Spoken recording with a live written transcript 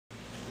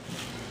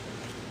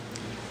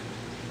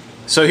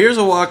So here's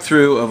a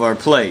walkthrough of our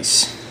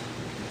place,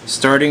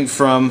 starting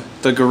from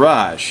the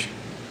garage.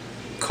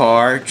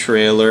 Car,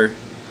 trailer,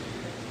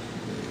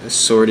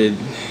 assorted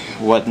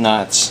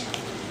whatnots,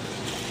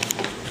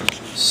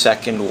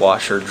 second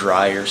washer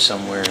dryer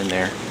somewhere in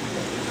there.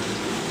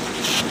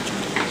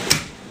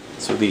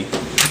 So the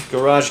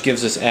garage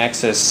gives us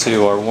access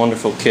to our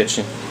wonderful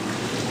kitchen,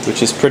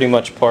 which is pretty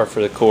much par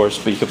for the course,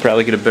 but you could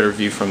probably get a better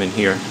view from in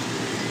here.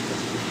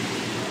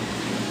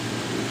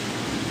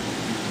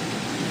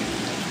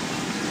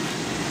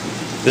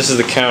 This is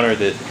the counter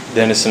that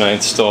Dennis and I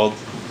installed,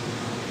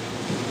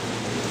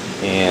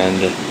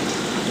 and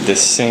the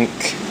sink,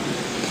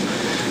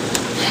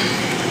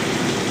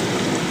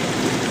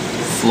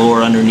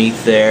 floor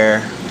underneath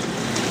there,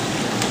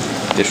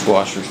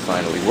 dishwasher's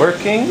finally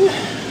working,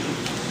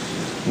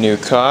 new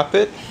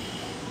carpet,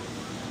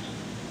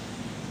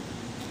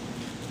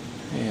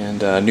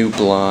 and new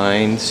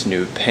blinds,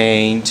 new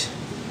paint,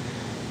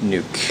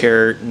 new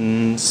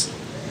curtains.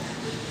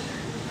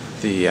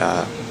 The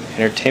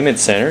entertainment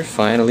center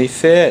finally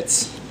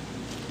fits.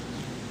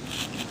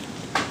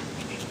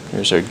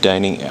 There's our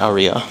dining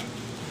area.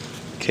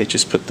 Kate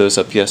just put those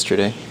up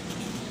yesterday.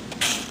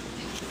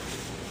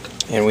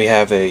 And we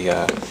have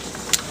a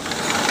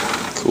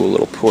cool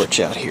little porch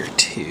out here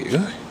too.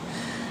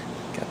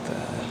 Got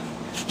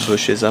the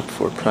bushes up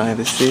for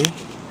privacy.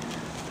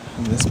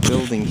 And this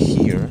building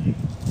here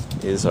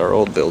is our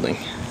old building.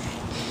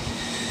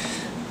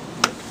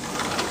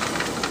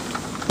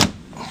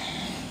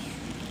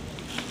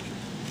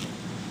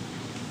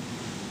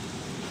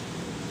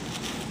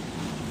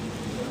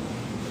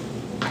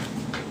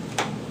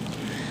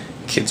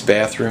 Kids'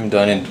 bathroom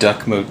done in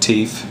duck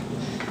motif,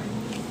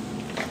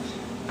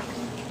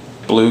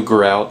 blue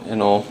grout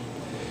and all.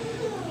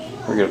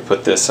 We're gonna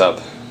put this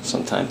up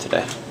sometime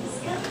today.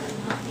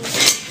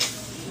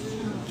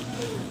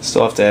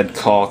 Still have to add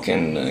caulk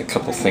and a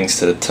couple things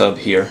to the tub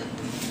here.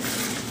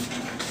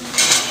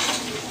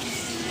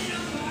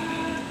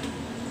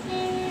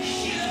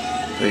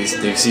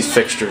 These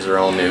fixtures are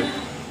all new.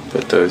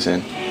 Put those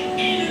in.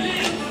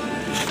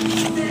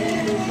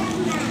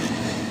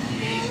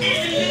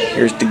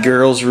 Here's the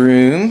girls'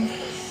 room.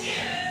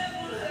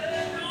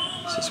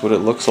 This is what it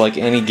looks like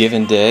any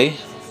given day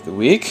of the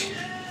week.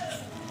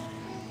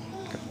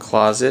 Got a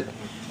closet.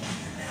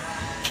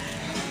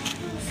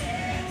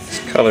 This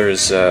color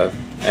is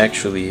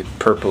actually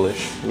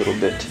purplish a little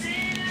bit.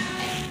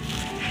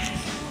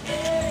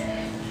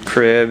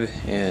 Crib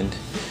and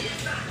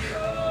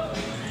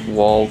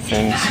wall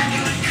things.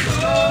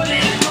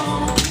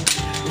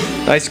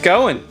 Nice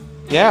going.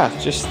 Yeah,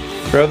 just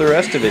throw the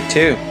rest of it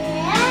too.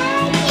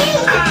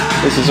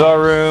 This is our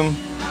room.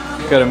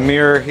 Got a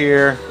mirror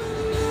here.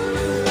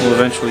 We'll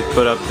eventually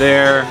put up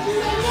there.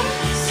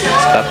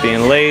 Stop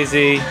being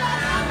lazy.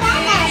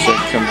 There's a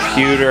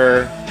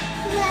computer.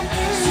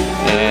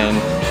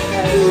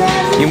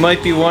 And you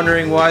might be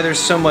wondering why there's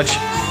so much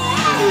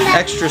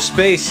extra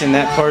space in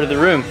that part of the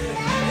room.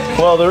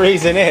 Well, the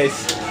reason is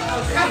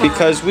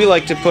because we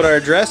like to put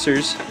our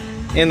dressers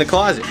in the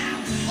closet.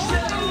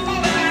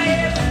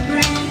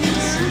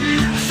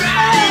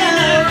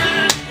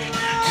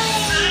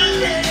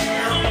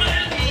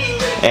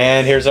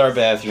 And here's our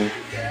bathroom.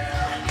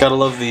 Gotta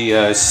love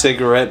the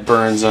cigarette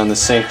burns on the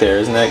sink there,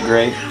 isn't that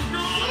great?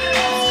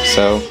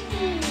 So,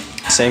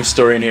 same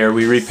story in here.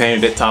 We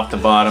repainted it top to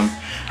bottom,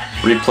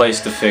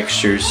 replaced the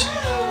fixtures.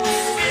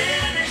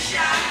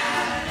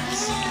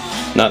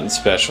 Nothing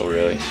special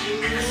really.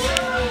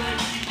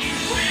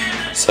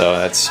 So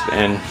that's,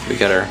 and we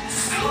got our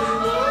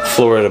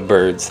Florida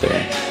birds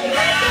there.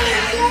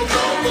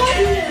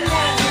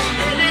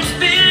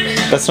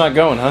 That's not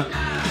going, huh?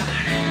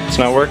 It's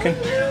not working?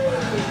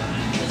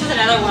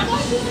 Another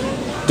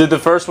one. Did the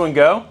first one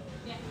go?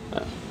 Yeah.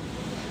 Oh.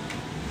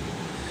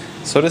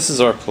 So this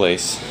is our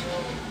place.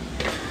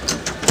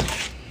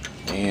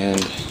 And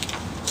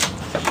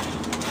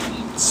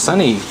it's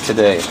sunny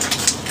today.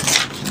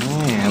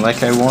 Yeah,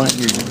 like I want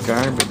your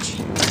garbage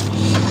here.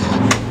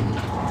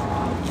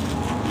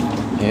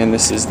 And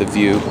this is the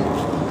view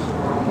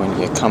when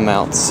you come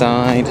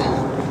outside.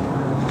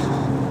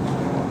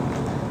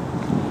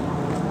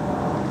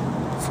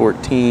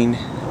 14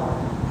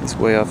 is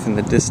way off in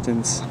the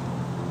distance.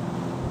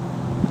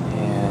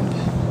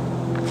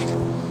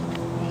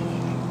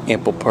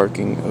 Ample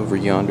parking over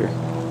yonder.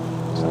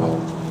 So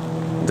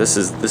this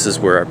is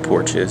where our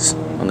porch is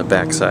on the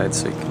back side,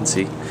 so you can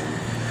see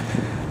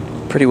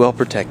pretty well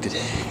protected.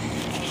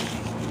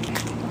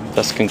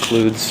 Thus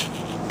concludes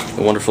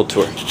the wonderful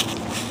tour.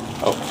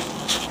 Oh,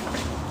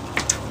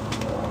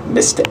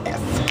 Mr.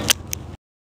 F.